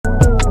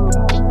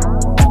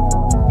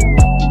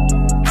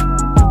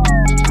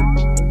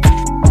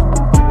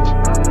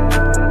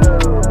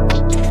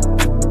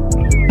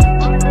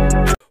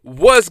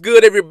What's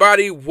good,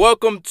 everybody?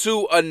 Welcome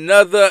to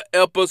another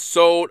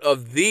episode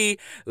of the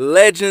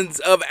Legends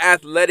of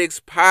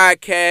Athletics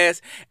podcast.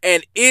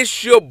 And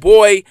it's your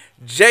boy,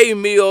 Jay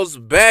Mills,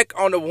 back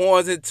on the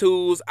ones and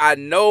twos. I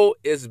know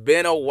it's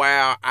been a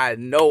while. I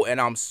know,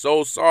 and I'm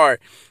so sorry.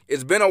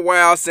 It's been a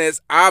while since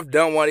I've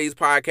done one of these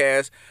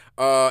podcasts.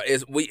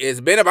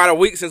 It's been about a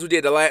week since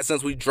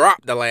we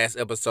dropped the last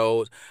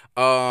episode.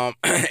 And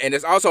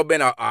it's also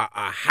been a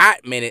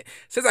hot minute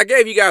since I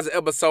gave you guys an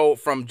episode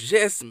from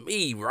just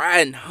me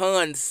riding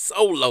Han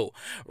Solo,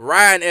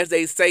 riding, as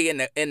they say in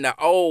the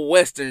old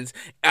westerns,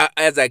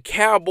 as a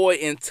cowboy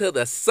into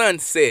the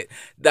sunset,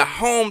 the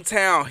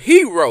hometown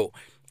hero.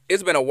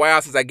 It's been a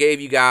while since I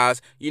gave you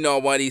guys,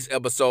 one of these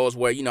episodes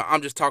where,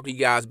 I'm just talking to you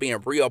guys, being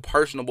real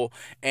personable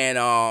and,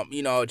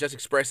 just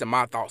expressing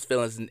my thoughts,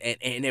 feelings, and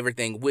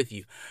everything with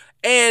you.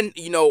 And,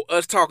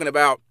 us talking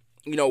about,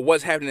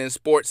 what's happening in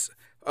sports,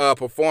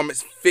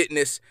 performance,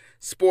 fitness,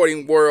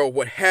 sporting world,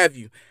 what have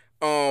you.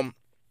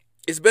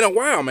 It's been a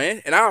while,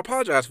 man, and I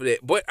apologize for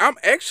that. But I'm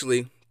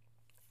actually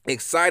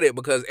excited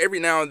because every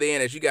now and then,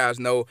 as you guys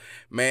know,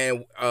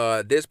 man,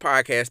 this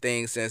podcast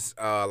thing since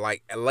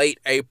like late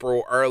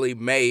April, early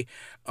May,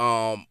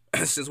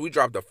 since we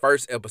dropped the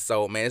first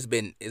episode, man,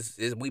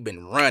 we've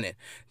been running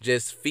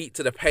just feet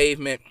to the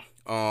pavement.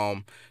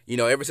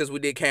 Ever since we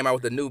came out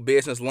with the new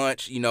business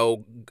lunch,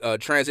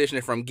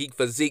 transitioning from Geek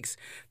Physiques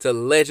to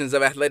Legends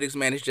of Athletics,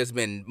 man, it's just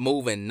been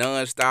moving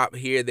nonstop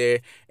here, there,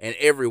 and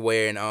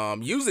everywhere.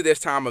 And usually this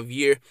time of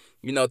year,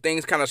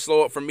 things kind of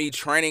slow up for me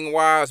training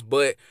wise,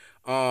 but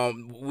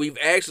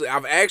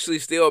I've actually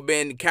still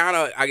been kind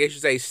of, I guess you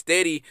say,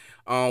 steady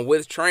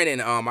with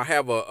training. I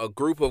have a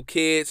group of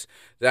kids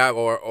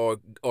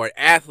or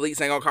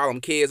athletes, I ain't gonna call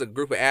them kids, a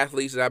group of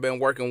athletes that I've been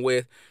working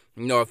with,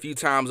 a few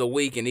times a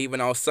week and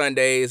even on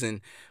Sundays,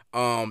 and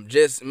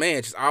just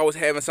always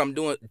having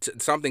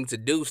something to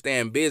do,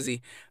 staying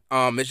busy.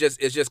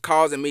 It's just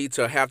causing me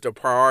to have to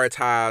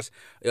prioritize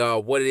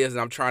what it is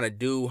that I'm trying to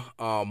do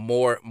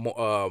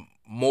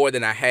more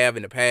than I have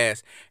in the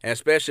past, and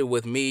especially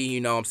with me,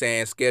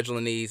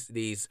 scheduling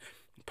these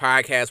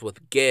podcasts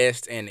with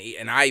guests, and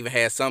I even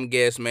had some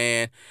guests,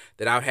 man,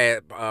 that I've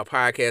had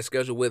podcast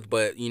scheduled with,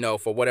 but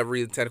for whatever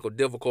reason, technical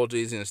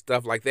difficulties and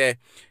stuff like that,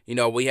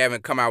 we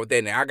haven't come out with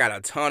that. Now I got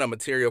a ton of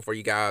material for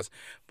you guys,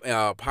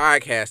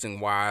 podcasting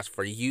wise,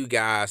 for you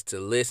guys to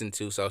listen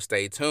to, so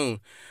stay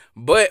tuned.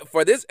 But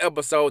for this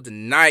episode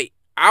tonight,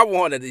 I'm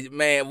gonna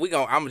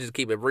just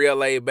keep it real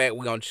laid back.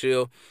 We're gonna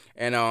chill,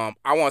 and I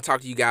want to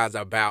talk to you guys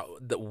about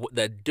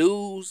the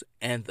do's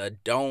and the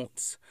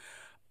don'ts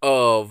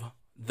of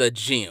the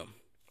gym.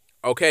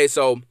 Okay,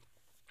 so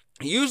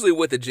usually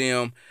with the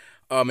gym,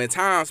 in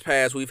times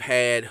past, we've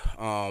had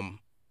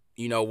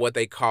what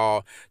they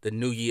call the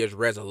New Year's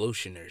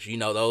resolutioners.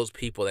 Those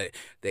people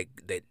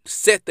that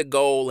set the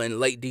goal in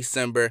late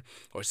December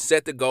or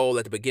set the goal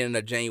at the beginning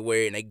of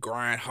January, and they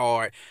grind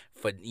hard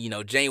for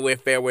January,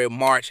 February,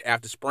 March,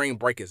 after spring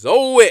break is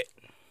over with.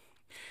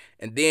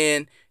 And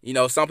then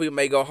some people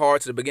may go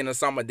hard to the beginning of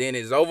summer, then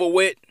it's over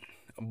with.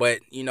 But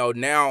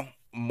now,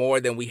 more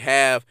than we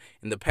have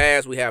in the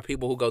past, we have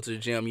people who go to the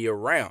gym year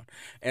round.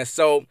 And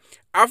so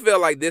I feel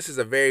like this is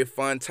a very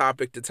fun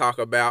topic to talk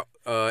about,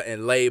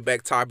 and laid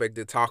back topic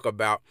to talk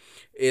about,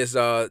 is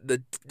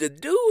the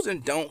do's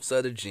and don'ts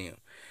of the gym.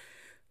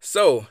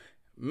 So,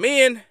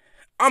 men,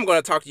 I'm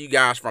going to talk to you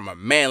guys from a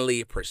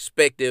manly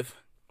perspective.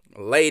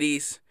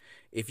 Ladies,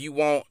 if you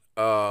want,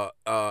 I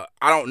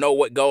don't know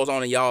what goes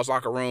on in y'all's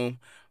locker room,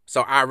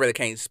 so I really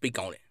can't speak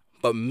on it.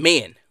 But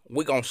men,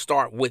 we're going to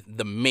start with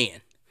the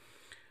men.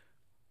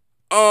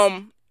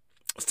 Some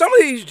of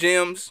these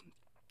gyms,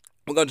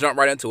 we're going to jump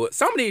right into it.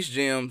 Some of these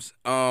gyms,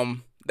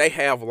 they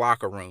have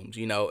locker rooms,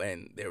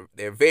 and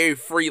they're very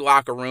free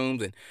locker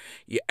rooms, and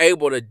you're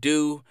able to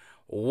do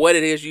what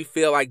it is you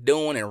feel like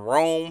doing and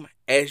roam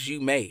as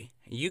you may.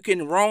 You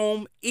can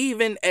roam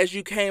even as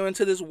you came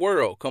into this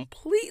world,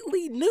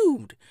 completely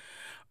nude.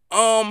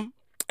 And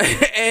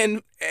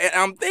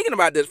I'm thinking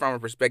about this from a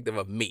perspective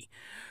of me.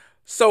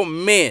 So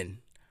men,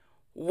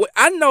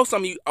 I know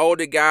some of you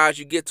older guys,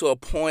 you get to a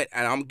point,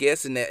 and I'm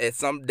guessing that at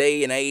some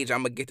day and age,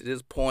 I'm going to get to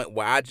this point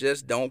where I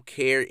just don't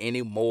care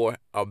anymore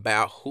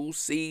about who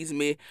sees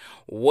me,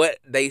 what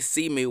they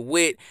see me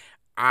with.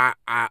 I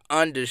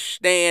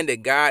understand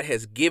that God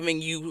has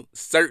given you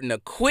certain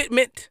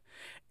equipment,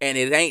 and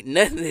it ain't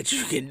nothing that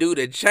you can do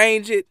to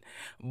change it,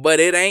 but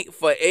it ain't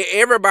for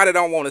everybody.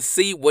 Don't want to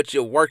see what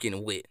you're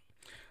working with.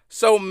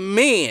 So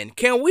men,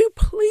 can we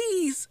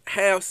please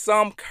have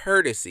some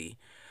courtesy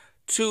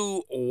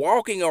to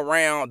walking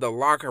around the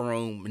locker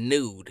room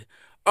nude?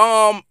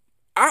 I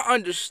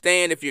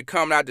understand if you're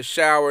coming out the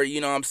shower,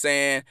 you know what I'm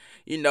saying?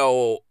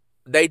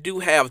 They do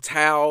have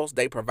towels.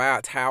 They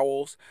provide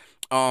towels.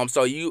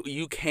 So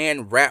you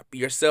can wrap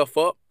yourself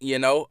up,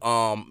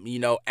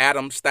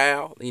 Adam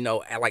style,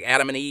 like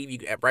Adam and Eve, you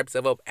can wrap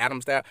yourself up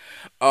Adam style.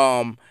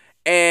 And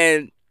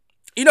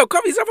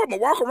cover yourself up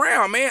and walk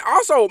around, man.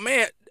 Also,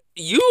 man,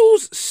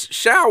 use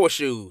shower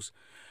shoes.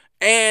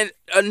 And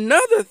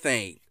another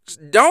thing,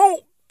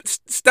 don't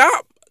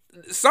stop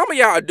some of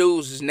y'all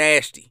dudes is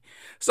nasty.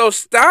 So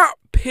stop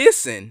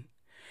pissing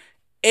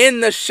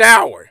in the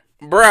shower.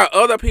 Bruh,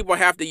 other people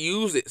have to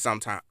use it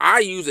sometimes. I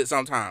use it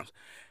sometimes.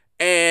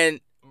 And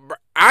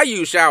I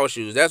use shower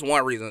shoes. That's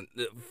one reason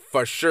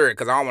for sure,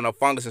 because I don't want no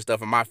fungus and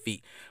stuff in my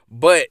feet.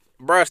 But,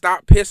 bruh,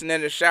 stop pissing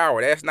in the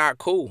shower. That's not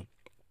cool.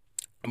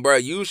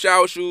 Bruh, use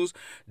shower shoes.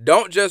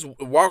 Don't just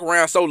walk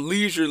around so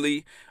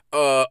leisurely,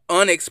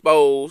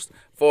 unexposed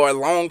for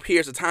long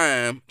periods of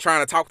time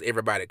trying to talk to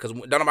everybody, because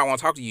don't nobody want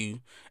to talk to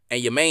you,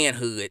 and your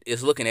manhood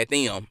is looking at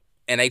them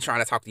and they trying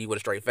to talk to you with a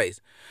straight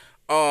face.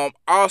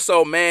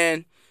 Also,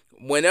 man,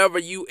 whenever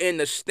you in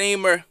the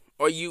steamer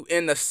or you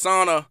in the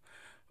sauna,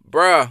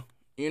 bruh,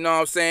 you know what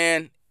I'm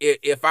saying?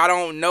 If I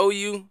don't know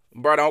you,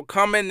 bruh, don't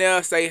come in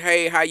there, say,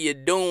 hey, how you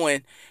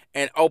doing,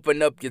 and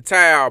open up your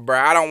towel,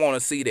 bruh. I don't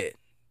want to see that.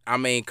 I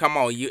mean, come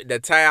on, the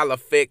towel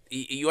effect,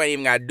 you ain't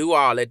even got to do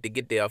all that to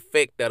get the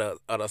effect of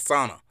the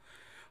sauna,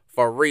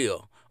 for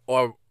real.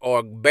 Or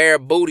bare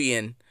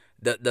bootying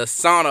the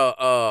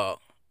sauna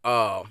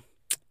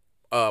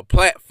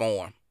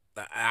platform.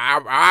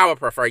 I would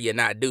prefer you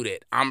not do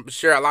that. I'm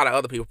sure a lot of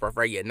other people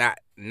prefer you not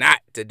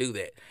to do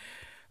that.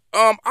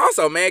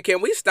 Also, man,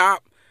 can we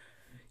stop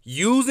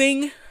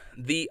using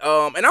the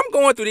and I'm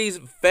going through these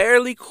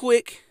fairly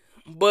quick,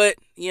 but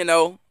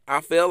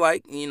I feel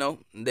like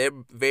they're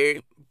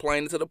very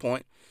plain to the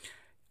point.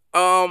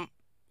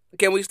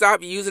 Can we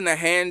stop using the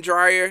hand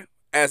dryer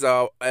as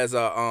a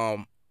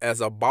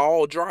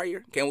ball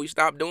dryer? Can we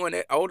stop doing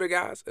that, older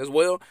guys, as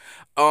well?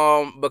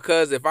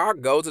 Because if I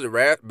go to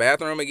the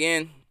bathroom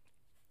again,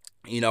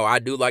 I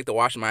do like to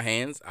wash my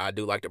hands. I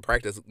do like to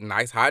practice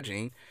nice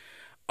hygiene.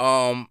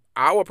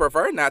 I would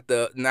prefer not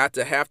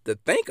to have to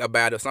think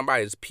about if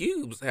somebody's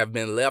pubes have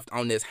been left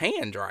on this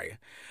hand dryer.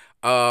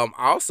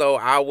 Also,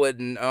 I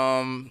wouldn't.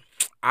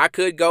 I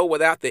could go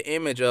without the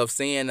image of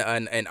seeing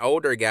an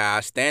older guy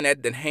stand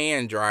at the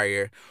hand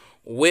dryer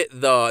with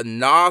the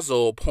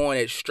nozzle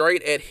pointed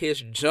straight at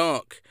his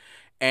junk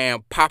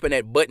and popping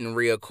that button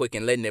real quick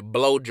and letting it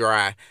blow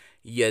dry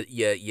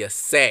your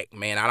sack,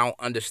 man. I don't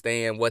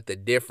understand what the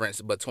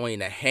difference between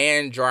the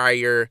hand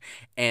dryer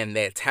and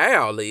that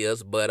towel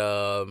is, but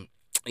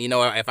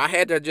if I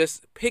had to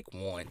just pick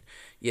one,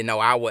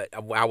 I would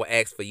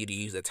ask for you to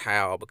use a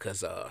towel,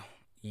 because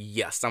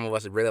some of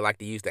us really like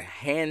to use the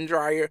hand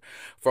dryer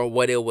for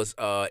what it was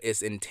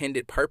its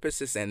intended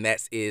purposes, and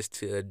that is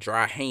to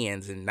dry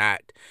hands and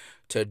not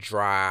to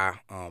dry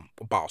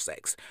ball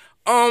sacks.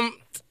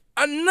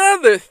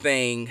 Another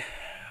thing,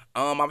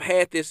 I've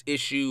had this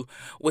issue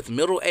with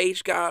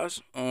middle-aged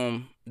guys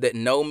that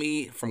know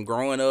me from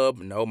growing up,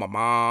 know my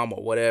mom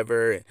or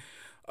whatever,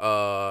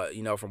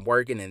 from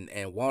working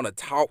and want to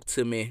talk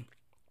to me.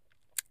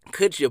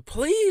 Could you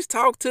please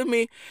talk to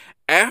me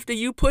after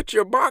you put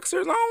your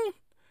boxers on?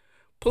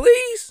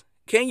 Please?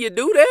 Can you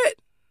do that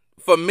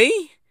for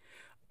me?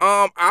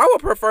 I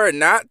would prefer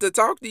not to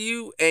talk to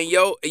you, and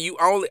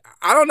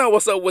I don't know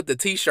what's up with the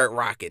t-shirt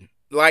rocking.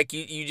 Like,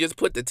 you just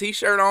put the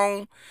t-shirt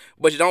on,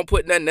 but you don't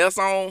put nothing else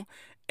on,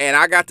 and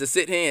I got to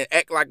sit here and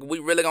act like we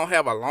really gonna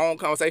have a long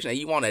conversation, and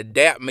you want to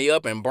dap me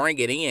up and bring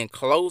it in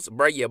close,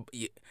 bro.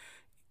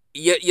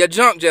 Your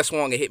junk just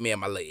swung and hit me in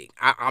my leg.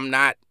 I'm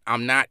not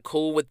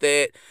cool with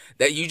that.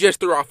 That you just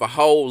threw off a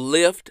whole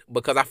lift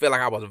because I feel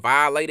like I was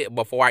violated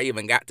before I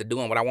even got to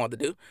doing what I wanted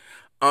to do.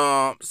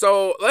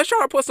 So let's try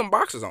to put some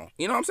boxers on.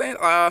 You know what I'm saying?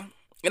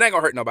 It ain't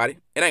gonna hurt nobody.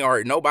 It ain't gonna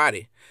hurt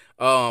nobody.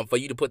 For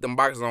you to put them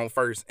boxers on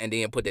first and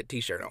then put that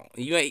t-shirt on.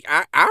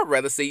 I'd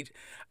rather see.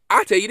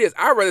 I'll tell you this.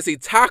 I'd rather see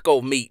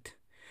taco meat,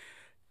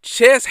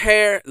 chest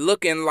hair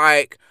looking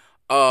like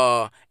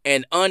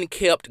an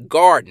unkept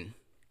garden,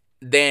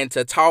 than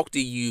to talk to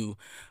you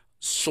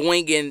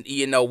swinging,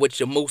 with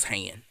your moose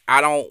hand. I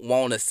don't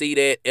want to see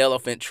that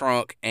elephant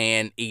trunk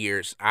and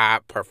ears. I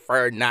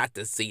prefer not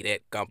to see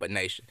that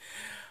combination.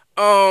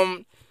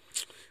 I'm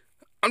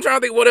trying to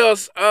think what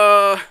else.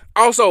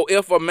 Also,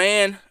 if a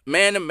man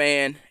to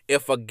man,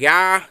 if a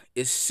guy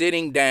is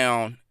sitting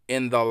down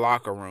in the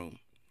locker room,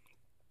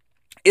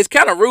 it's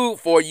kind of rude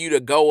for you to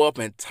go up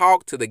and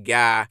talk to the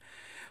guy,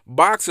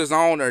 boxers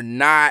on or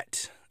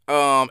not,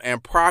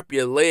 and prop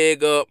your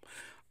leg up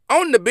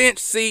on the bench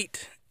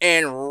seat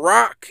and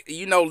rock,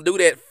 do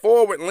that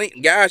forward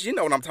lean. Guys, you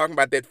know what I'm talking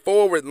about, that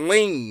forward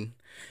lean,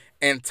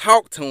 and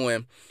talk to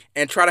him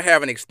and try to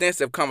have an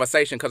extensive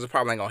conversation, because it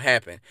probably ain't going to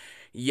happen.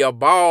 Your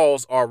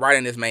balls are right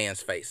in this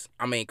man's face.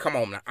 I mean, come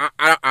on now.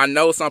 I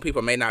know some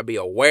people may not be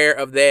aware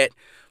of that,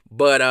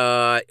 but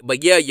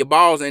yeah, your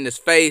balls in his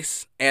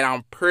face, and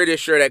I'm pretty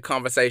sure that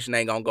conversation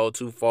ain't going to go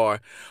too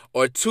far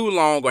or too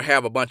long or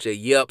have a bunch of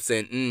yeps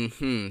and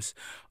mm-hms.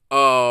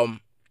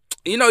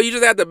 You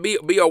just have to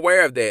be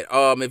aware of that.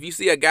 If you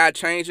see a guy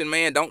changing,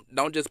 man,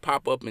 don't just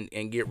pop up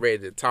and get ready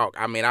to talk.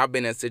 I mean, I've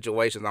been in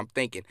situations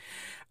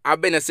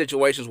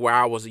where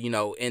I was,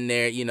 in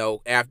there,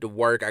 after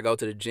work, I go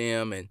to the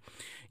gym and,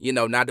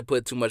 not to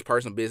put too much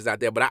personal business out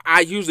there, but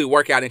I usually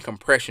work out in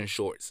compression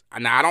shorts.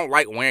 Now, I don't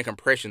like wearing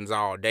compressions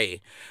all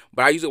day,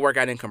 but I usually work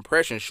out in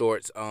compression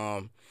shorts,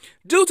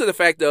 due to the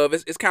fact of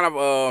it's kind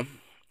of,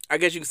 I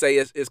guess you could say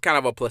it's kind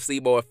of a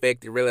placebo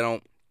effect. It really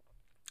don't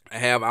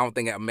I don't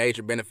think have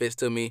major benefits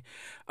to me.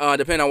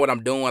 Depending on what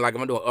I'm doing, like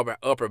if I'm doing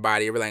upper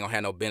body, it really ain't gonna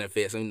have no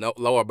benefits. And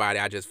lower body,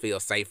 I just feel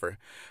safer.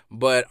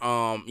 But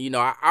I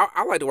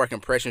like to wear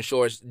compression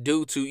shorts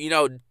due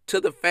to to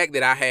the fact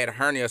that I had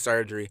hernia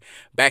surgery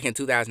back in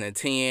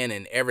 2010,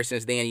 and ever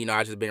since then,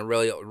 I just been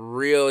really,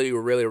 really,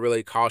 really,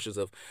 really cautious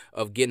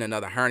of getting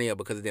another hernia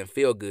because it didn't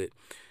feel good.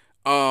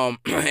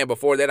 And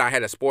before that, I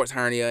had a sports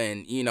hernia,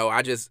 and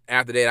I just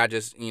after that, I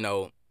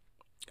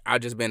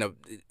just been a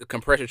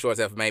compression shorts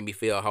have made me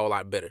feel a whole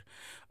lot better.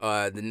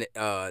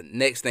 The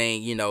next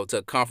thing,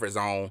 to comfort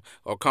zone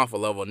or comfort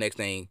level. Next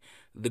thing,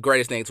 the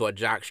greatest thing to a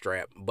jock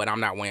strap. But I'm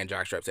not wearing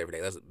jock straps every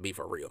day. Let's be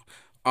for real.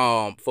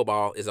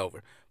 Football is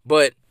over.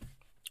 But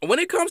when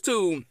it comes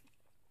to,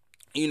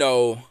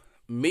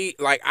 me,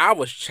 like I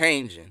was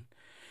changing,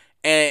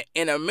 and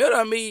in the middle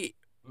of me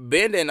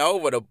bending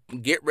over to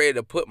get ready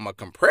to put my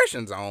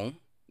compressions on,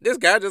 this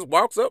guy just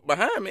walks up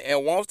behind me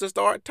and wants to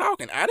start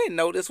talking. I didn't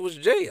know this was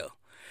jail.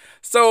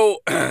 So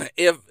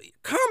if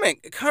common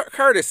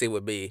courtesy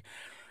would be,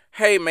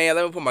 hey man,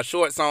 let me put my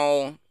shorts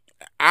on.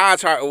 I'll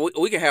try.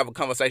 We can have a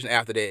conversation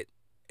after that,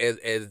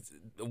 as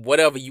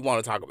whatever you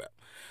want to talk about.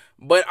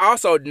 But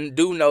also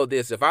do know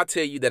this: if I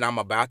tell you that I'm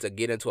about to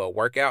get into a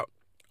workout,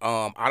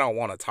 I don't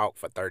want to talk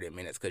for 30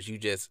 minutes because you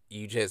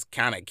just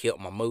kind of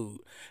killed my mood,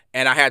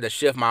 and I had to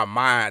shift my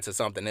mind to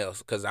something else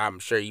because I'm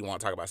sure you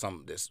want to talk about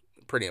something that's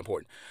pretty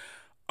important.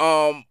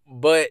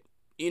 But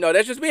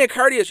that's just being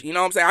courteous. You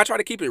know what I'm saying? I try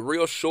to keep it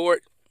real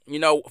short,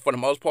 for the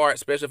most part,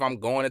 especially if I'm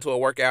going into a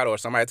workout or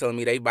somebody telling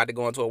me they about to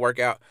go into a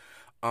workout.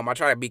 I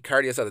try to be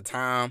courteous at the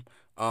time,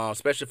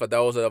 especially for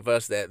those of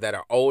us that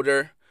are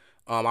older.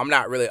 I'm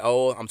not really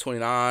old. I'm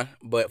 29.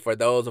 But for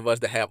those of us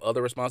that have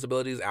other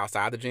responsibilities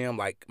outside the gym,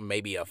 like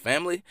maybe a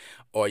family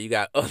or you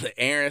got other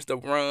errands to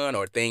run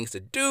or things to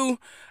do,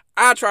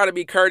 I try to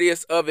be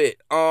courteous of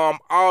it.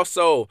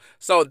 Also,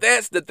 so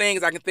that's the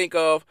things I can think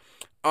of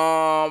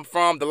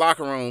from the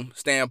locker room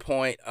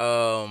standpoint.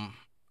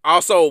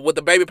 Also with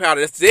the baby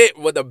powder, that's it.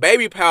 With the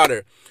baby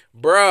powder,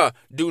 bruh,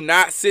 do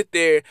not sit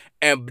there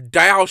and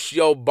douse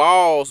your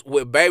balls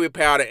with baby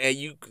powder and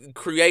you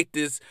create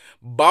this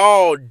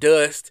ball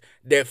dust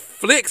that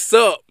flicks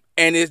up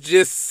and it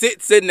just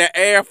sits in the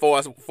air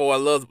for a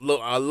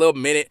little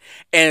minute,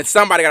 and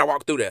somebody gotta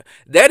walk through that.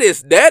 That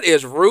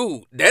is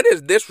rude. That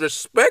is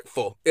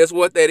disrespectful. Is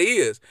what that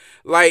is.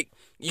 Like,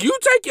 you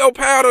take your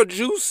powder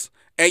juice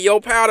and your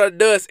powder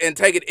dust and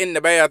take it in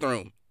the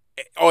bathroom.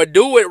 Or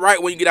do it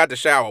right when you get out the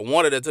shower.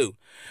 One of the two.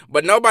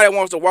 But nobody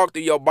wants to walk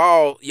through your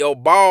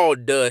ball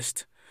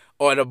dust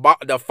or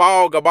the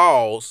fog of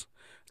balls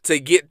to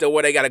get to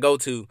where they got to go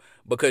to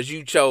because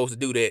you chose to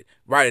do that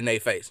right in their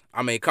face.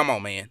 I mean, come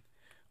on, man.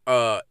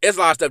 It's a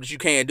lot of stuff that you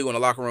can do in the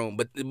locker room,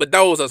 but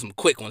those are some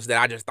quick ones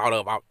that I just thought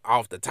of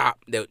off the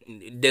top. That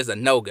there's a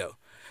no-go.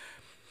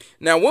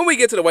 Now, when we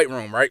get to the weight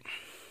room, right?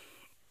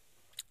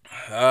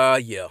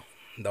 Yeah.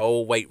 The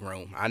old weight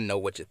room. I know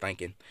what you're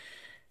thinking.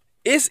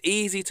 It's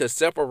easy to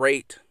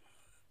separate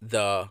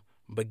the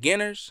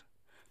beginners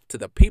to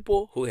the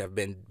people who have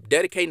been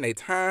dedicating their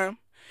time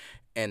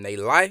and their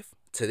life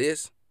to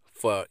this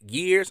for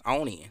years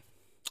on end.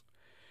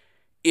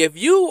 If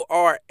you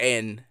are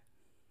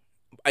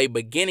a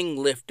beginning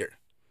lifter,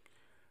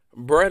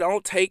 bruh,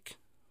 don't take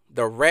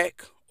the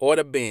rack or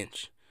the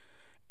bench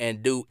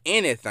and do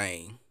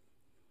anything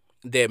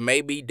that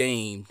may be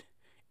deemed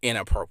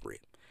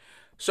inappropriate.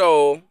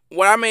 So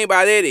what I mean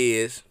by that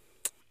is,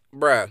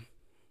 bruh,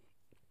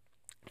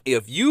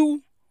 if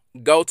you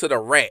go to the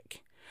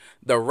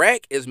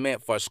rack is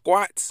meant for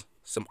squats,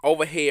 some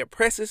overhead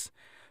presses,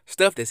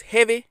 stuff that's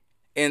heavy,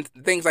 and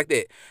things like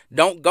that.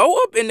 Don't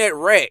go up in that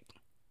rack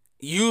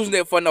using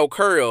it for no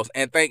curls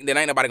and think that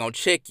ain't nobody gonna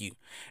check you.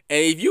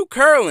 And if you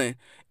curling,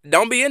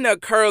 don't be in there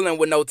curling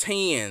with no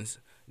tens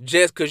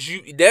just cause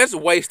that's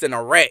wasting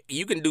a rack.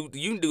 You can do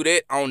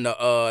that on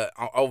the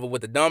over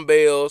with the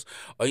dumbbells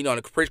or on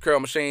the caprice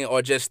curl machine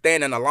or just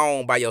standing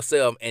alone by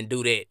yourself and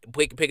do that.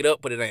 Pick it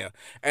up, put it down.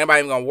 Ain't nobody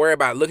even gonna worry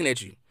about looking at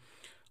you.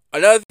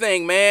 Another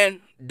thing,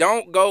 man,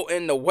 don't go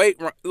in the weight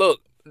room.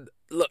 Look,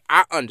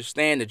 I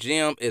understand the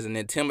gym is an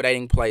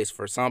intimidating place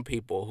for some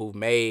people who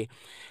may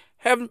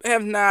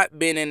have not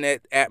been in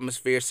that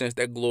atmosphere since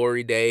their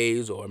glory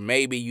days, or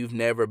maybe you've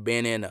never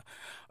been in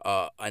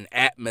an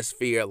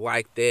atmosphere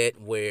like that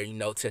where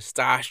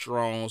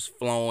testosterone's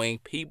flowing,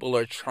 people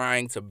are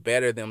trying to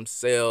better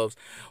themselves,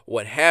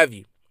 what have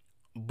you.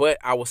 But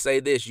I will say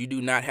this: you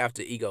do not have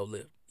to ego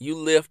lift. You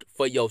lift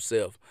for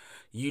yourself.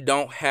 You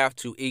don't have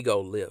to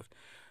ego lift.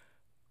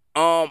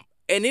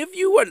 And if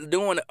you were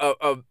doing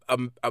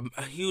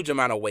a huge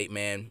amount of weight,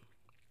 man,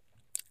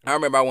 I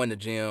remember I went to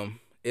the gym.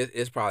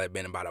 It's probably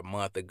been about a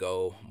month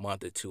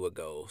or two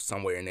ago,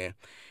 somewhere in there.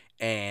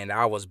 And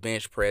I was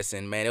bench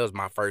pressing, man. It was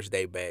my first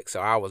day back, so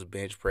I was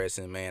bench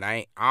pressing, man.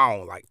 I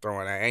don't like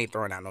throwing. I ain't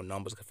throwing out no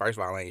numbers. Cause first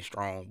of all, I ain't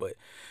strong, but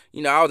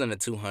I was in the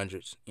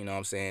 200s. You know what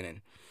I'm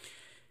saying?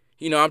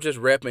 And I'm just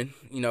repping.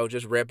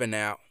 Just repping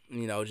out.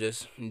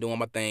 Just doing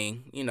my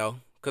thing.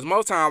 Cause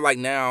most time, like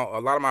now, a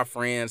lot of my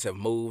friends have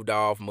moved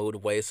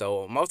away.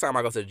 So most time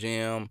I go to the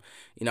gym,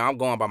 I'm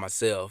going by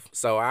myself.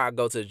 So I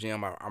go to the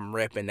gym, I'm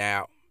repping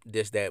out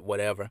this, that,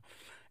 whatever.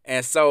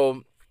 And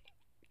so,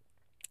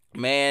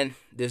 man,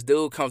 this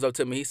dude comes up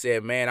to me. He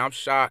said, "Man, I'm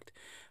shocked,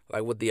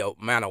 like with the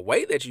amount of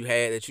weight that you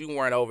had, that you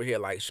weren't over here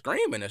like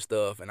screaming and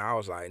stuff." And I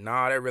was like,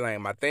 "Nah, that really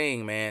ain't my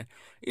thing, man.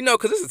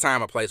 Cause it's a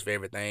time and place for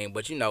everything.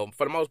 But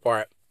for the most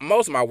part,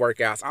 most of my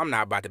workouts, I'm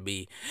not about to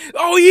be,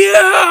 oh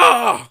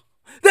yeah,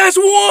 that's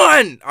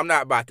one. I'm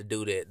not about to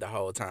do that the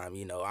whole time.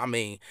 I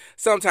mean,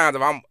 sometimes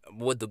if I'm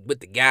with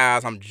the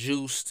guys, I'm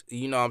juiced.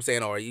 You know what I'm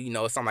saying, or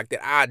something like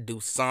that. I do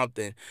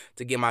something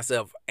to get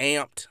myself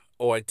amped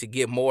or to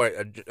get more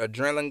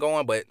adrenaline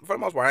going. But for the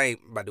most part, I ain't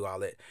about to do all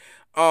that.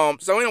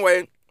 So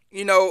anyway,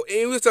 he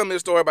was telling me a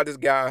story about this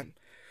guy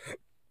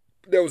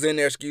that was in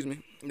there. Excuse me,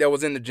 that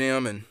was in the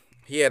gym, and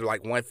he had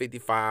like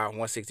 155,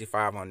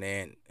 165 on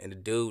there, and the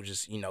dude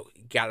just,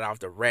 got it off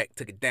the rack,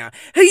 took it down.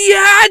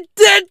 Yeah,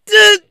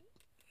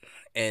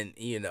 and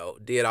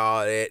did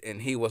all that,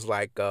 and he was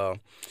like, man,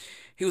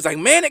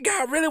 that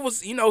guy really was,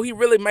 he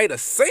really made a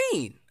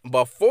scene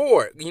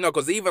before,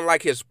 because even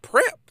like his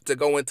prep to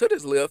go into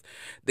this lift,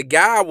 the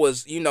guy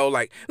was,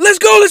 like, let's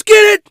go, let's get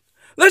it,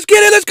 let's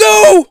get it, let's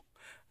go,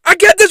 I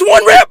got this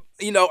one rep,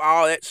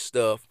 all that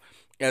stuff.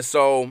 And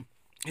so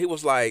he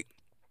was like,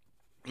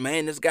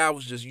 man, this guy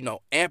was just,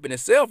 amping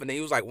himself. And then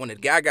he was like, when the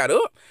guy got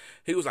up,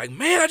 he was like,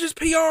 man, I just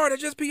PR'd.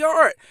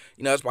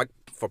 It's like,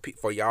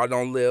 for y'all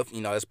don't live,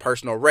 it's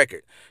personal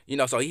record.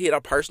 So he hit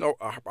a personal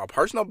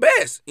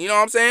best. You know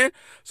what I'm saying?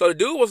 So the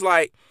dude was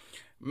like,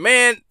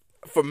 man,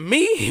 for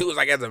me, he was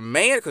like, as a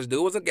man, because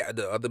dude was a guy,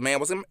 the other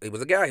man he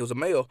was a guy, he was a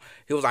male.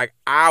 He was like,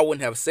 I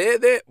wouldn't have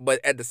said that, but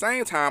at the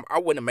same time, I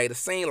wouldn't have made a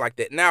scene like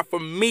that. Now, for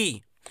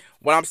me,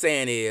 what I'm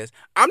saying is,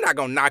 I'm not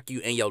going to knock you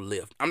in your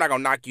lift. I'm not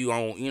going to knock you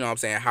on,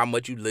 how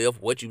much you lift,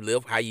 what you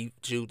lift, how you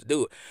choose to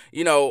do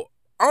it. Only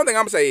thing I'm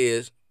going to say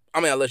is,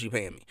 unless you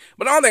paying me.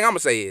 But the only thing I'm going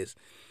to say is,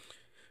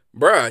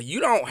 bruh, you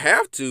don't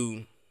have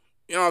to,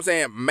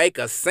 make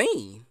a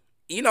scene.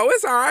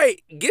 It's all right.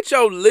 Get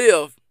your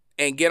lift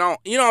and get on.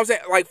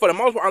 Like, for the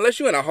most part, unless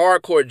you're in a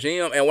hardcore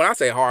gym, and when I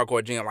say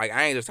hardcore gym, like,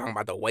 I ain't just talking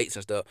about the weights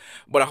and stuff,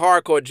 but a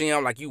hardcore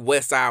gym, like you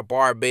West Side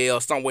Barbell,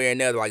 somewhere in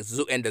there, like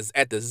zoo, and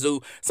at the zoo,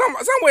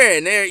 somewhere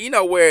in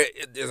there, where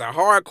there's a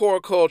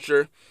hardcore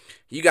culture.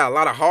 You got a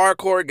lot of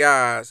hardcore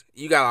guys.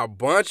 You got a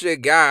bunch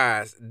of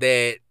guys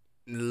that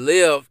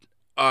lift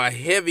a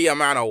heavy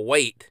amount of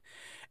weight,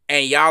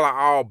 and y'all are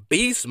all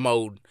beast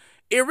mode.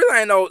 It really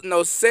ain't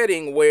no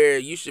setting where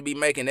you should be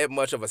making that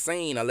much of a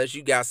scene unless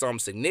you got something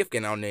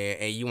significant on there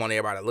and you want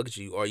everybody to look at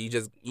you, or you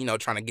just,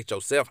 trying to get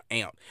yourself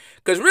amped.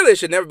 Because really, it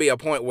should never be a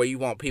point where you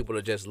want people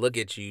to just look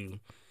at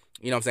you,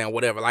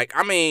 whatever. Like,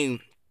 I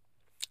mean,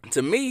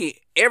 to me,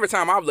 every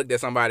time I've looked at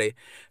somebody,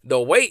 the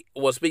weight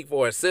will speak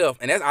for itself,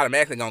 and that's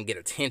automatically going to get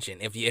attention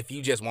if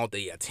you just want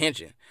the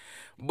attention.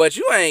 But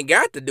you ain't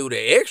got to do the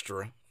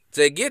extra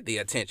to get the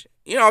attention.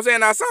 You know what I'm saying?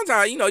 Now,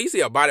 sometimes, you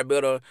see a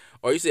bodybuilder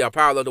or you see a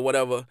powerlifter,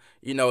 whatever,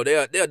 they'll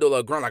do a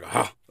little grunt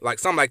like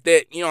something like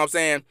that, you know what I'm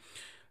saying,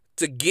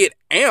 to get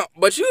amped.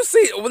 But do you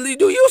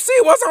see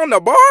what's on the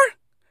bar?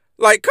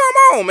 Like,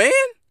 come on, man.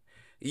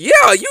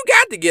 Yeah, you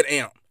got to get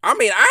amped. I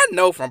mean, I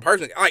know from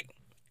personally, like,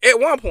 at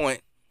one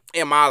point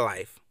in my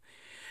life,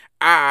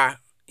 and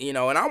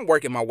I'm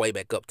working my way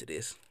back up to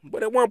this,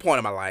 but at one point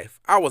in my life,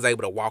 I was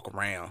able to walk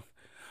around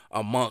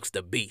amongst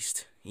the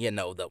beast,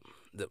 the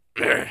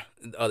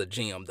other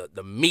gym,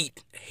 the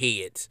meat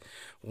heads.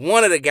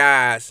 One of the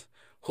guys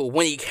who,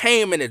 when he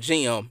came in the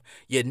gym,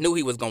 you knew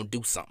he was going to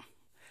do something.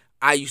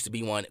 I used to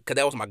be one, because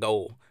that was my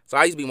goal. So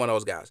I used to be one of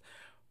those guys.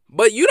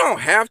 But you don't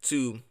have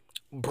to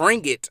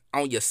bring it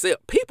on yourself.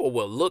 People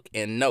will look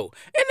and know.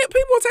 And then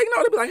people will take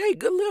note. They'll be like, hey,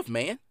 good lift,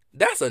 man.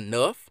 That's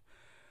enough.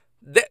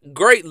 That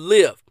great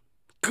lift.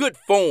 Good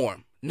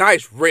form.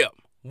 Nice rep.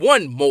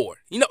 One more.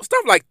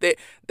 Stuff like that.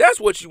 That's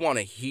what you want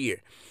to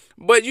hear.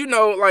 But,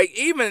 like,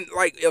 even,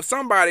 like, if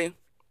somebody,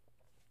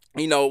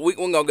 we're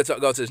going to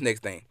go to this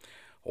next thing.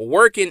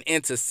 Working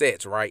into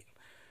sets, right?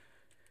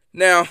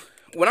 Now,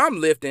 when I'm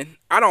lifting,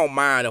 I don't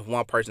mind if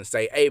one person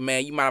say, hey,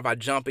 man, you mind if I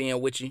jump in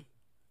with you?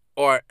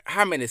 Or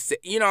how many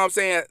sets? You know what I'm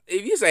saying?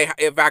 If you say,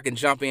 if I can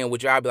jump in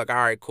with you, I'll be like, all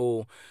right,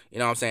 cool. You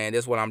know what I'm saying?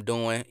 This is what I'm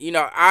doing.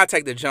 I'll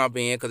take the jump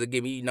in because it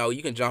give me,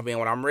 you can jump in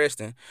when I'm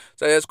resting.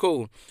 So that's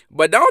cool.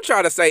 But don't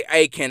try to say,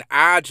 hey, can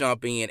I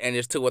jump in? And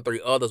there's 2 or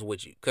 3 others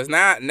with you. Because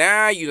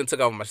now you done took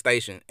over my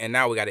station and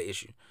now we got an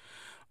issue.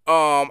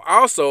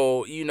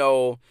 Also,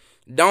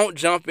 don't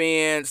jump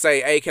in,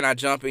 say, hey, can I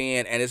jump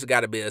in? And it's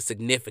got to be a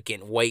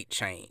significant weight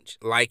change.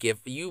 Like if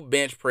you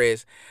bench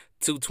press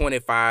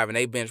 225 and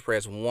they bench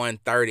press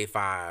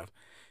 135,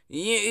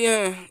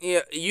 yeah,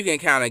 you can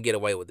kind of get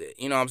away with it.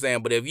 You know what I'm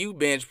saying? But if you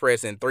bench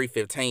pressing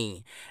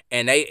 315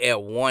 and they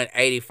at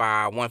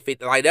 185,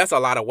 150, like that's a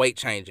lot of weight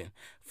changing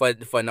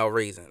for no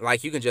reason.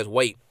 Like you can just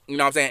wait. You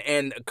know what I'm saying?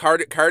 And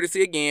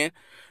courtesy again,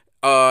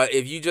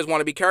 if you just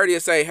want to be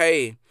courteous, say,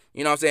 hey,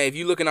 You know what I'm saying? If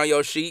you looking on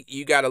your sheet,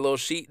 you got a little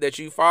sheet that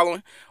you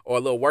following or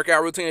a little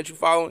workout routine that you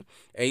following,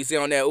 and you see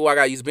on there, oh, I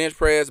got to use bench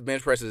press.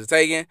 Bench press is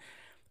taken.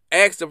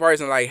 Ask the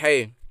person like,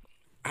 hey,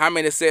 how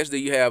many sets do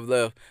you have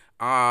left?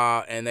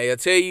 And they'll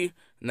tell you.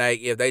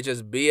 Like if they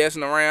just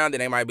BSing around, then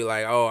they might be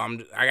like, oh,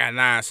 I got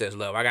 9 sets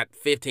left. I got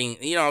 15.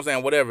 You know what I'm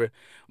saying? Whatever.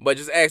 But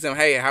just ask them,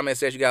 hey, how many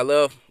sets you got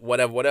left?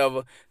 Whatever,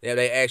 whatever. Then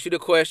they ask you the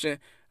question,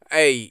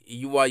 hey,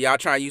 y'all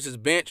trying to use this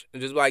bench?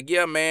 And just be like,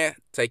 yeah, man,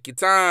 take your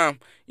time.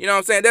 You know what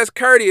I'm saying? That's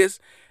courteous.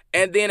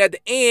 And then at the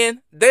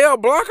end, they'll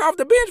block off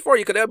the bench for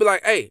you because they'll be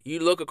like, hey, you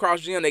look across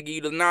the gym, they give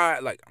you the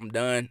nod, like, I'm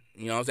done.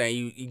 You know what I'm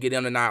saying? You get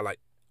them the nod, like,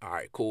 all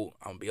right, cool,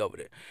 I'm going to be over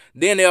there.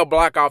 Then they'll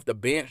block off the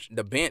bench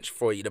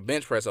for you, the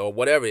bench press or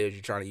whatever it is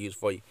you're trying to use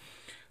for you.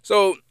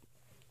 So,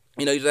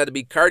 you just have to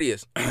be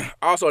courteous.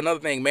 Also, another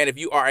thing, man, if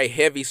you are a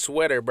heavy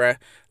sweater, bruh,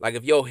 like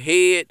if your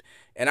head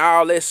and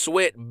all that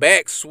sweat,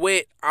 back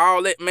sweat,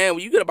 all that, man,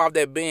 when you get up off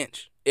that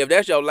bench, if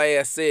that's your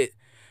last set,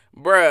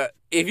 bruh,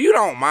 if you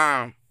don't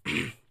mind,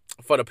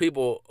 for the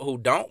people who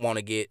don't want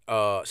to get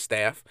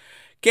staff,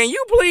 can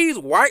you please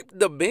wipe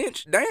the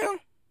bench down?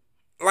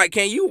 Like,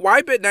 can you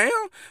wipe it down?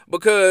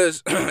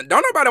 Because don't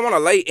nobody want to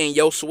lay in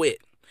your sweat.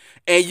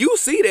 And you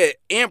see that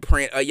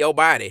imprint of your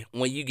body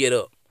when you get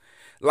up.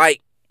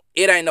 Like,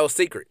 it ain't no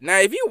secret. Now,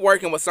 if you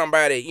working with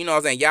somebody, you know what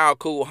I'm saying, y'all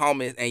cool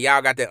homies, and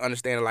y'all got that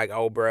understanding like,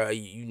 oh, bro,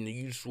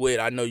 you sweat.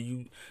 I know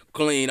you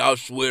clean. I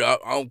sweat.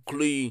 I'm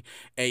clean.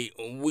 And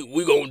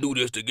we gonna do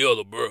this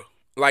together, bro.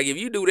 Like, if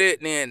you do that,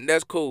 then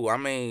that's cool. I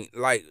mean,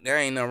 like, there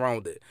ain't nothing wrong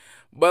with it.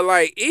 But,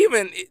 like,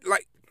 even,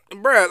 like,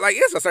 bro, like,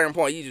 it's a certain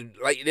point. You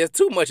just, like, there's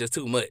too much is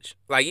too much.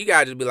 Like, you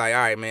gotta just be like, all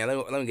right, man,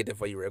 let me get that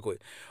for you real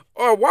quick.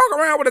 Or walk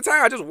around with a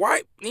towel, just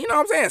wipe, you know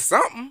what I'm saying,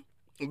 something.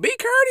 Be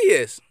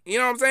courteous, you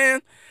know what I'm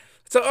saying,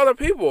 to other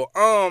people.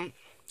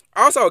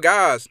 Also,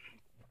 guys,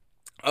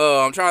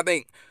 I'm trying to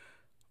think,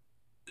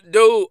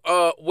 dude,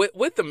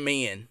 with the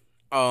men,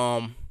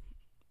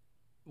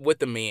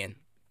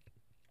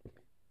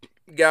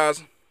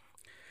 guys,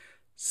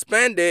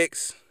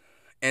 spandex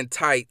and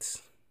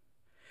tights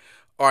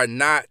are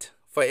not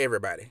for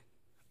everybody.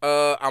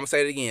 I'm gonna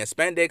say it again.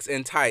 Spandex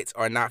and tights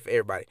are not for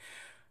everybody.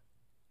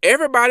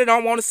 Everybody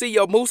don't want to see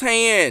your moose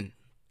hand.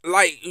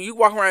 Like, you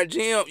walk around the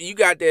gym, you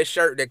got that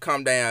shirt that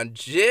come down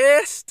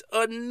just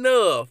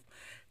enough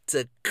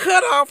to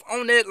cut off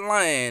on that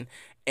line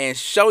and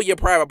show your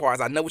private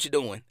parts. I know what you're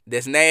doing.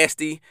 That's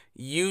nasty.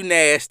 You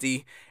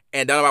nasty.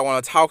 And don't nobody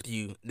want to talk to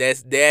you.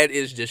 That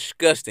is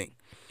disgusting.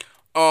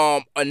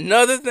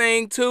 Another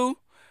thing too,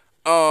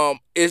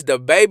 is the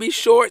baby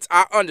shorts.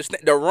 I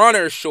understand the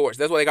runner shorts.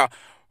 That's what they call.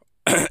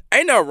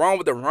 Ain't nothing wrong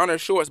with the runner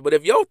shorts, but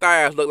if your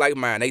thighs look like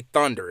mine, they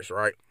thunders,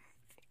 right?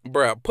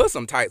 Bruh, put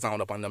some tights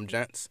on up on them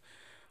gents.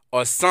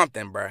 Or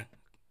something, bruh.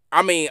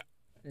 I mean,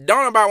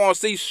 don't nobody want to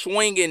see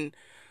swing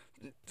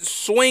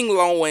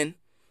lowing,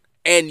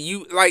 and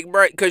you, like,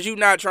 bruh, because you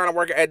not trying to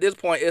work. At this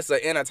point, it's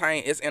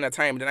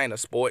entertainment. It ain't a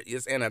sport.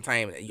 It's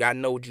entertainment. Y'all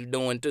know what you're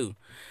doing, too.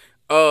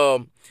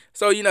 So,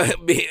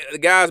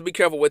 guys, be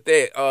careful with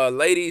that.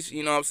 Ladies,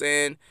 you know what I'm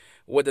saying,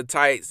 with the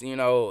tights,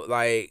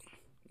 like,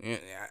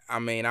 I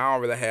mean, I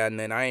don't really have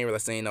nothing. I ain't really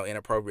seen no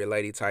inappropriate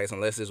lady tights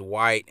unless it's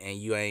white and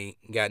you ain't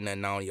got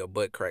nothing on your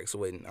butt crack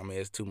sweating. I mean,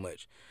 it's too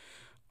much.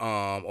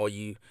 Or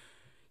you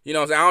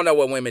know what I'm saying? I don't know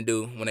what women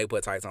do when they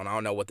put tights on. I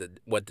don't know what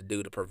to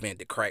do to prevent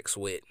the crack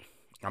sweat.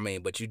 I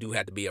mean, but you do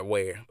have to be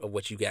aware of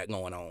what you got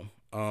going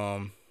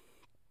on.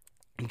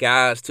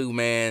 Guys, too,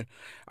 man.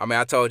 I mean,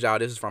 I told y'all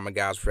this is from a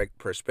guy's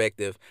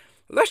perspective.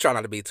 Let's try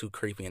not to be too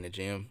creepy in the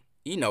gym.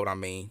 You know what I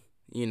mean.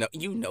 You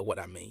know what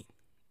I mean.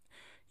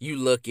 You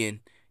looking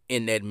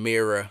in that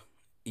mirror,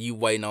 you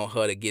waiting on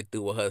her to get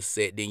through with her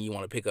set, then you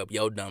want to pick up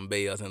your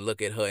dumbbells and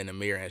look at her in the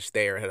mirror and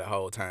stare at her the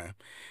whole time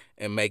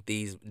and make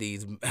these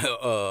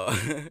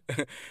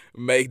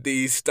make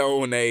these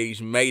Stone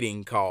Age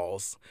mating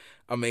calls.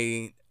 I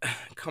mean,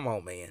 come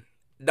on, man.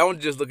 Don't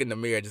just look in the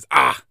mirror and just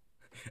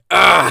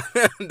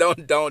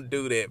don't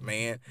do that,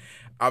 man.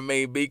 I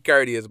mean, be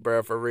courteous,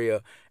 bro, for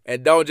real.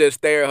 And don't just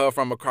stare at her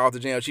from across the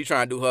gym. She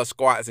trying to do her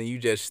squats and you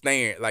just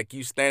staring. Like,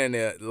 you standing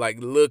there, like,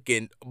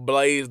 looking,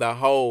 blaze the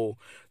hole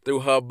through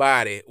her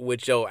body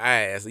with your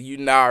eyes. You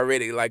know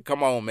already, like,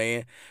 come on,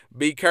 man.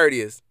 Be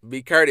courteous.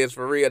 Be courteous,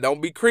 for real. Don't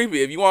be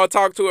creepy. If you want to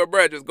talk to her,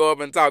 bro, just go up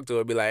and talk to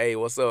her. Be like, hey,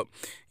 what's up?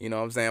 You know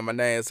what I'm saying? My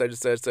name is such and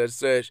such, such and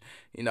such.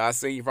 I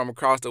seen you from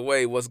across the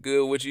way. What's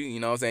good with you? You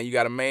know what I'm saying? You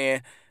got a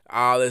man,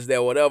 all this,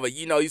 that, whatever.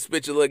 You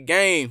spit your little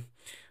game.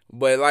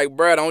 But, like,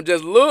 bro, don't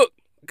just look.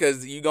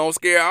 Because you going to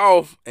scare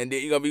off, and then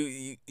you're going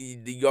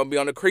to be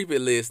on the creepy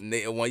list. And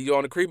then when you're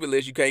on the creepy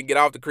list, you can't get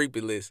off the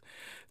creepy list.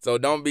 So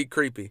don't be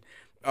creepy.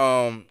 You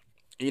know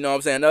what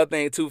I'm saying? Another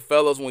thing, too,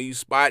 fellas, when you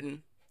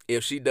spotting,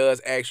 if she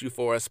does ask you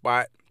for a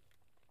spot,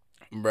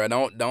 bro,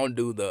 don't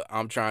do the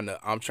I'm trying to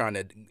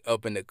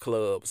up in the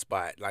club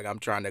spot. Like, I'm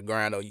trying to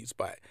grind on you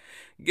spot.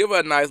 Give her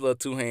a nice little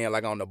two-hand,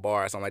 like on the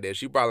bar or something like that.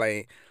 She probably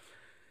ain't.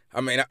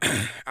 I mean,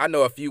 I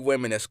know a few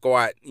women that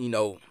squat,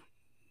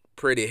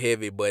 pretty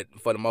heavy, but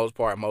for the most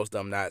part, most of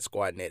them not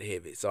squatting that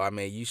heavy. So I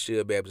mean, you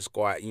should be able to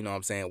squat, you know what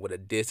I'm saying, with a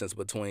distance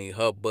between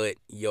her butt,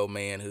 your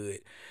manhood,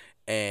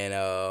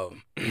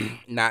 and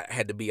not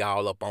had to be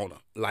all up on her.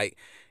 Like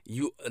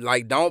you,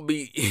 like don't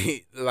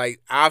be like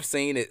I've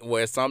seen it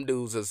where some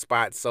dudes are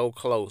spot so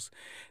close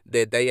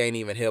that they ain't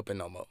even helping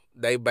no more.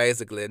 They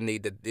basically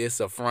need to. It's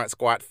a front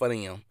squat for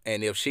them,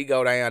 and if she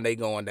go down, they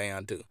going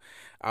down too.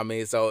 I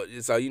mean, so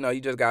you know, you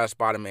just gotta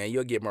spot her, man.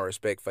 You'll get more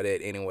respect for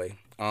that anyway.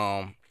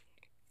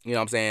 You know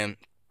what I'm saying?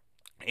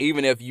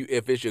 Even if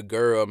it's your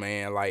girl,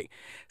 man, like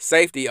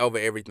safety over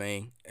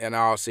everything. In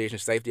all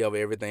seriousness, safety over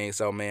everything.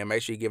 So man,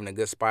 make sure you're giving a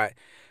good spot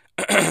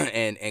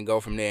and go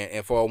from there.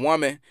 And for a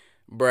woman,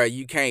 bruh,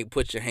 you can't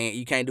put your hand,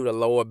 you can't do the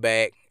lower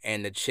back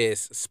and the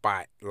chest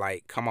spot.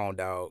 Like, come on,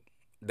 dog.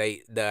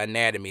 The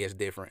anatomy is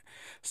different.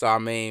 So I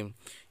mean,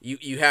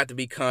 you have to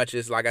be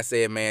conscious. Like I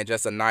said, man,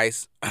 just a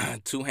nice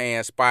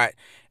 2-hand spot.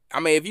 I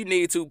mean, if you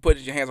need to put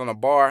your hands on the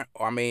bar,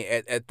 or I mean,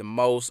 at the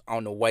most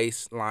on the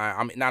waistline.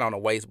 I mean, not on the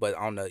waist, but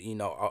on the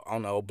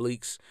on the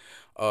obliques,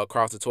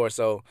 across the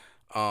torso,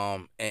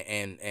 and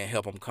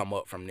help them come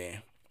up from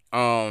there.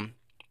 I'm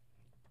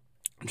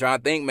trying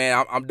to think,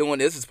 man. I'm doing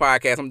this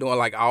podcast. I'm doing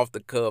like off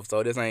the cuff,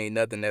 so this ain't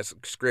nothing that's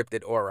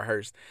scripted or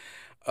rehearsed.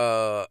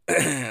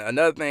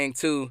 Another thing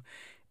too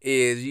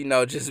is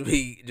just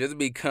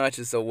be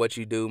conscious of what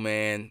you do,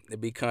 man.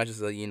 Be conscious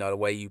of the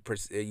way you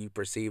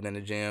perceived in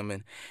the gym,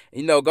 and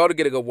go to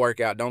get a good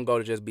workout. Don't go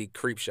to just be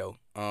creep show.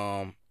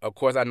 Of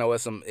course, I know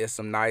it's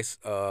some nice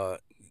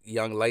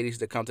young ladies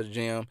that come to the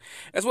gym,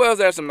 as well as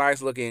there's some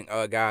nice looking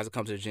guys that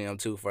come to the gym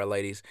too for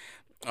ladies.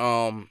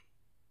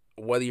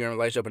 Whether you're in a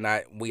relationship or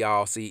not, we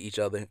all see each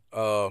other.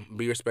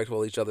 Be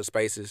respectful of each other's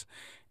spaces,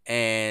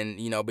 and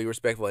be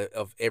respectful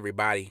of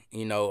everybody.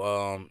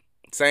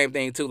 Same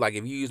thing too. Like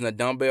if you're using a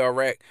dumbbell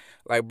rack,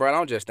 like bro,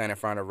 don't just stand in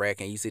front of the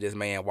rack and you see this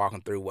man walking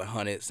through with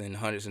hundreds and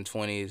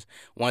 120s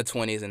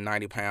and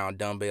 90-pound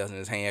dumbbells in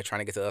his hand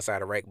trying to get to the other side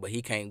of the rack, but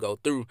he can't go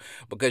through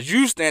because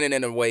you standing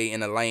in the way in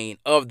the lane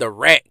of the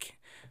rack.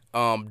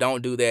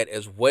 Don't do that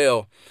as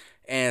well.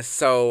 And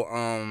so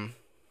I'm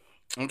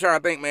trying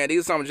to think, man.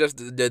 These are some of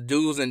just the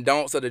do's and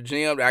don'ts of the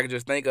gym that I can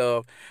just think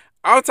of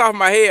off the top of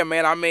my head,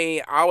 man. I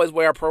mean, I always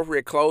wear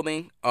appropriate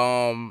clothing.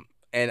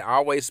 And I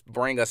always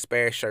bring a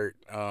spare shirt.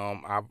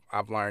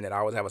 I've learned that I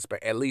always have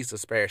at least a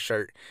spare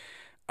shirt.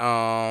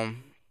 And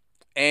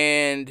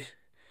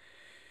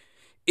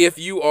if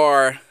you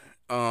are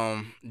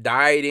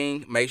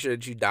dieting, make sure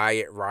that you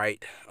diet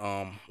right.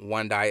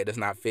 One diet does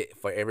not fit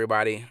for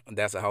everybody.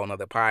 That's a whole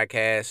nother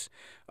podcast.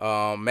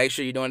 Make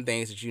sure you're doing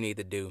things that you need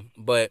to do.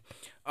 But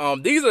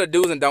these are the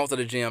do's and don'ts of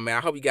the gym, man. I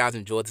hope you guys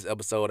enjoyed this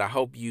episode. I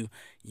hope you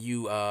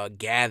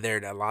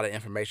gathered a lot of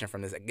information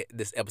from this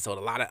episode.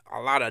 A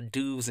lot of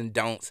do's and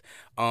don'ts.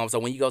 So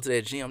when you go to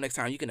that gym next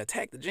time, you can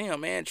attack the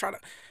gym, man. Try to,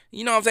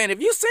 you know what I'm saying? If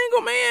you're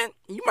single, man,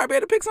 you might be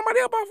able to pick somebody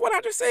up off what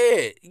I just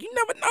said. You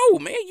never know,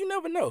 man. You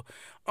never know.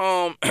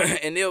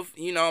 And if,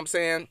 you know what I'm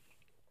saying,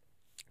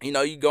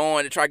 you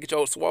going to try to get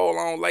your swole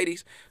on,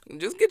 ladies,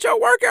 just get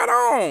your workout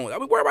on. Don't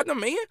be worried about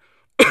them men.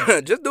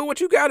 Just do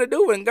what you got to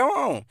do and go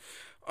on.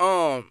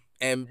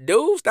 And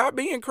dude, stop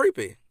being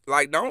creepy.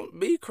 Like, don't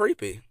be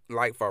creepy.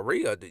 Like, for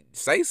real.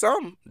 Say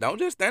something. Don't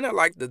just stand there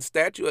like the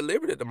Statue of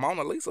Liberty, the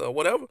Mona Lisa or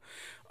whatever.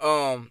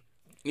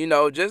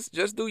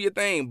 Just do your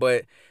thing.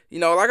 But,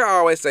 like I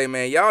always say,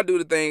 man, y'all do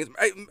the things.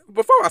 Hey,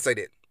 before I say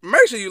that,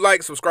 make sure you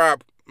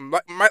subscribe,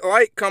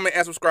 comment,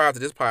 and subscribe to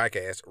this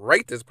podcast.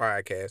 Rate this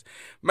podcast.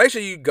 Make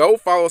sure you go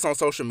follow us on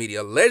social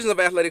media. Legends of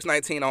Athletics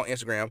 19 on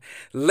Instagram.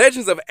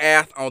 Legends of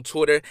Ath on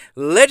Twitter.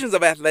 Legends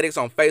of Athletics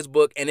on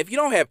Facebook. And if you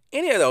don't have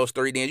any of those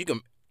three, then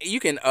you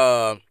can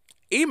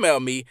email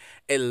me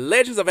at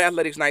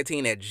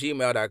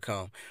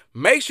legendsofathletics19@gmail.com.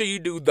 Make sure you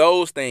do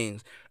those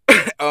things.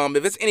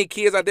 If it's any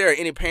kids out there or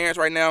any parents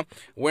right now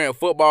wearing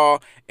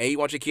football and you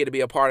want your kid to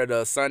be a part of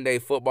the Sunday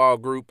football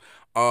group,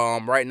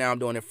 right now I'm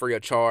doing it free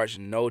of charge,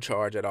 no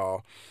charge at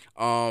all.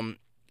 Of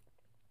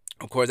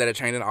course that'll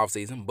change in the off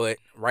season, but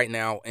right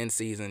now in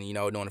season,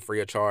 doing it free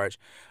of charge.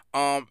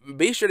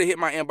 Be sure to hit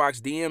my inbox,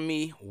 DM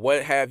me,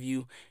 what have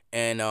you,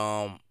 and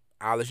I'll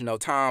let you know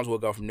times. We'll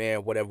go from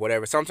there,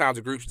 whatever. Sometimes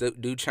the groups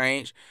do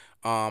change.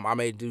 I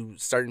may do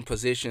certain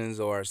positions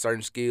or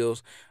certain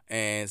skills,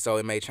 and so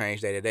it may change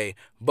day to day.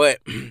 But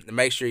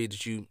make sure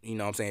that you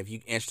know what I'm saying, if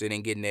you're interested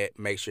in getting that,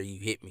 make sure you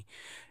hit me.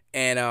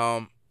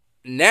 And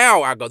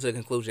now I go to the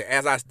conclusion.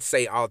 As I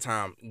say all the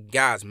time,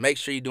 guys, make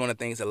sure you're doing the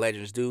things that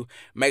legends do.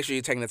 Make sure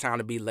you're taking the time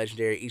to be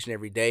legendary each and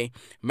every day.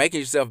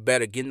 Making yourself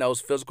better, getting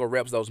those physical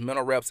reps, those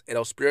mental reps, and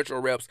those spiritual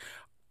reps.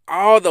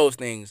 All those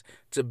things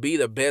to be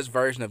the best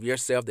version of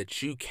yourself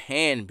that you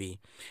can be.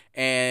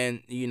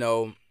 And,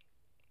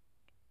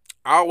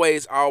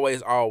 always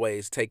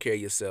take care of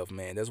yourself,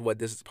 man. That's what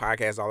this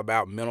podcast is all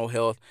about. Mental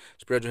health,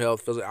 spiritual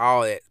health, physical,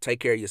 all that. Take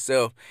care of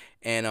yourself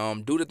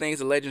and do the things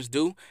the legends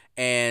do.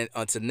 And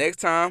until next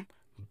time,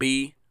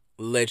 be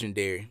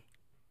legendary.